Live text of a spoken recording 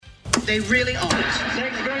They really aren't.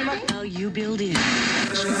 Thanks very much. How you build in.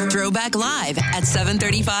 Throwback Live at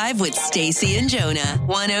 7:35 with Stacey and Jonah.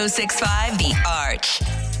 106.5 The Arch.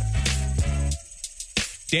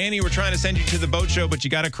 Danny, we're trying to send you to the boat show, but you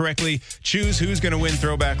got to correctly choose who's going to win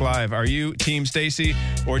Throwback Live. Are you Team Stacey,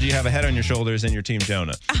 or do you have a head on your shoulders and you're Team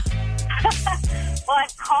Jonah? Well,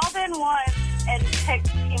 I've called in once and picked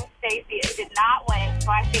Team Stacey and did not win,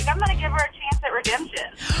 so I think I'm going to give her a chance at redemption.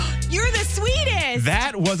 You're the sweetest.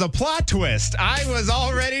 That was a plot twist. I was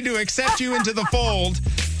all ready to accept you into the fold.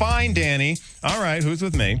 Fine, Danny. All right, who's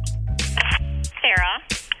with me? Sarah.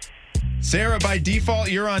 Sarah, by default,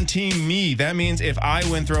 you're on Team Me. That means if I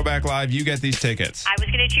win Throwback Live, you get these tickets. I was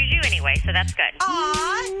going to choose you anyway, so that's good.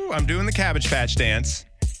 Aww. I'm doing the Cabbage Patch dance.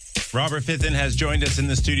 Robert Fitton has joined us in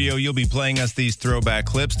the studio. You'll be playing us these throwback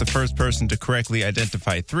clips. The first person to correctly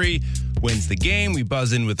identify 3 wins the game. We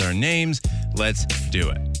buzz in with our names. Let's do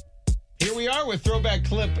it. Here we are with throwback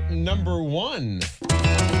clip number 1.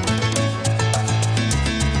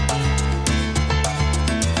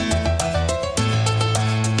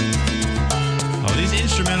 Oh, these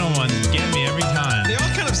instrumental ones get me every time. They all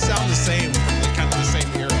kind of sound the same, kind of the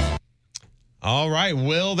same era. All right,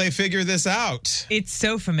 will they figure this out? It's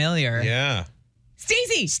so familiar. Yeah.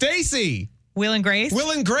 Stacey. Will and Grace?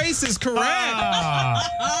 Will and Grace is correct.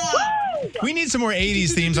 We need some more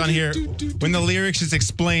 80s themes on here when the lyrics just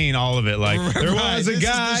explain all of it. Like, there was a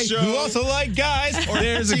guy who also liked guys, or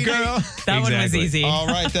there's a girl. That one was easy. All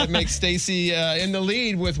right, that makes Stacey in the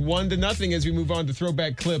lead with 1-0 as we move on to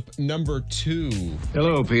throwback clip number 2.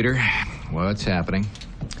 Hello, Peter. What's happening?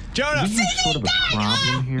 Jonah. We have sort of a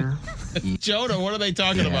problem here. Jonah, what are they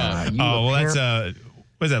talking about? Oh, well, that's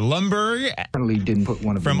what is that, Lumberg? Apparently didn't put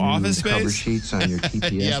one of from the Office Space cover sheets on your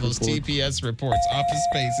TPS Yeah, those report. TPS reports. Office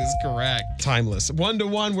Space is correct. Timeless.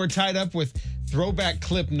 1-1. We're tied up with throwback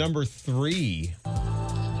clip number 3.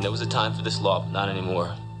 And there was a time for this law, but not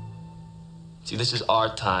anymore. See, this is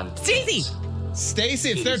our time. Stacey,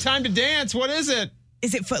 it's their time to dance. What is it?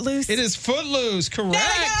 Is it Footloose? It is Footloose.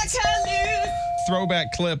 Correct.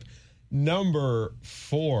 Throwback clip number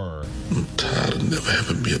 4. I'm tired of never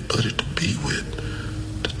having me a buddy to be with,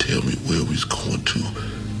 to tell me where we's going to,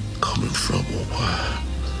 coming from, or why.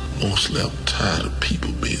 Mostly I'm tired of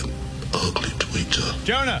people being ugly to each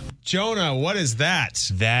other. Jonah, what is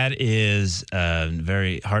that? That is a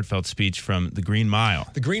very heartfelt speech from The Green Mile.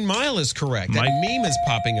 The Green Mile is correct. That meme is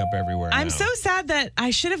popping up everywhere I'm now. so sad that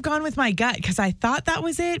I should have gone with my gut because I thought that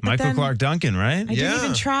was it. But Michael then Clark Duncan, right? I didn't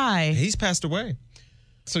even try. He's passed away.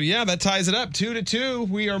 So, yeah, that ties it up 2-2.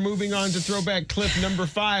 We are moving on to throwback clip number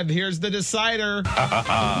 5. Here's the decider.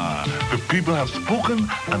 The people have spoken,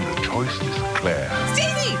 and the choice is clear.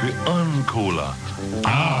 Stacey! The Uncola.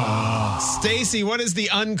 Stacey, what is the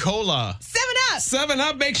Uncola? 7 Up!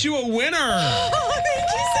 7-Up makes you a winner. Oh, thank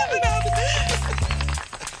you,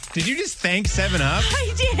 7-Up. Did you just thank 7-Up?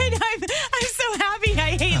 I did. I'm so happy.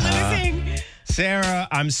 I hate losing. Sarah,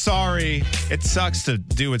 I'm sorry. It sucks to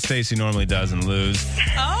do what Stacey normally does and lose.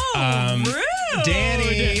 Oh, rude.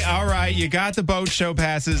 Danny, all right, you got the boat show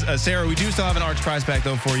passes. Sarah, we do still have an Arch prize pack,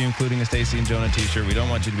 though, for you, including a Stacey and Jonah t-shirt. We don't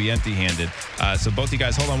want you to be empty-handed. So both you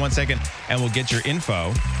guys, hold on 1 second, and we'll get your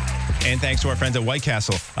info. And thanks to our friends at White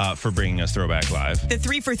Castle for bringing us Throwback Live. The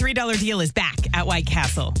 3 for $3 deal is back at White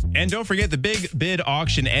Castle. And don't forget, the big bid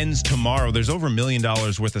auction ends tomorrow. There's over $1 million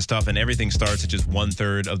worth of stuff, and everything starts at just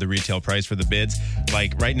 1/3 of the retail price for the bids.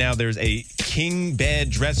 Like right now, there's a king bed,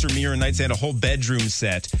 dresser, mirror, nightstand, a whole bedroom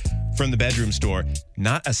set from the bedroom store.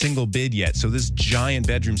 Not a single bid yet. So this giant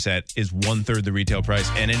bedroom set is 1/3 the retail price,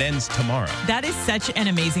 and it ends tomorrow. That is such an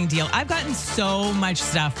amazing deal. I've gotten so much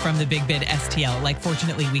stuff from the Big Bid STL. Like,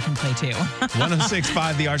 fortunately, we can play too.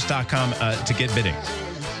 1065thearch.com to get bidding.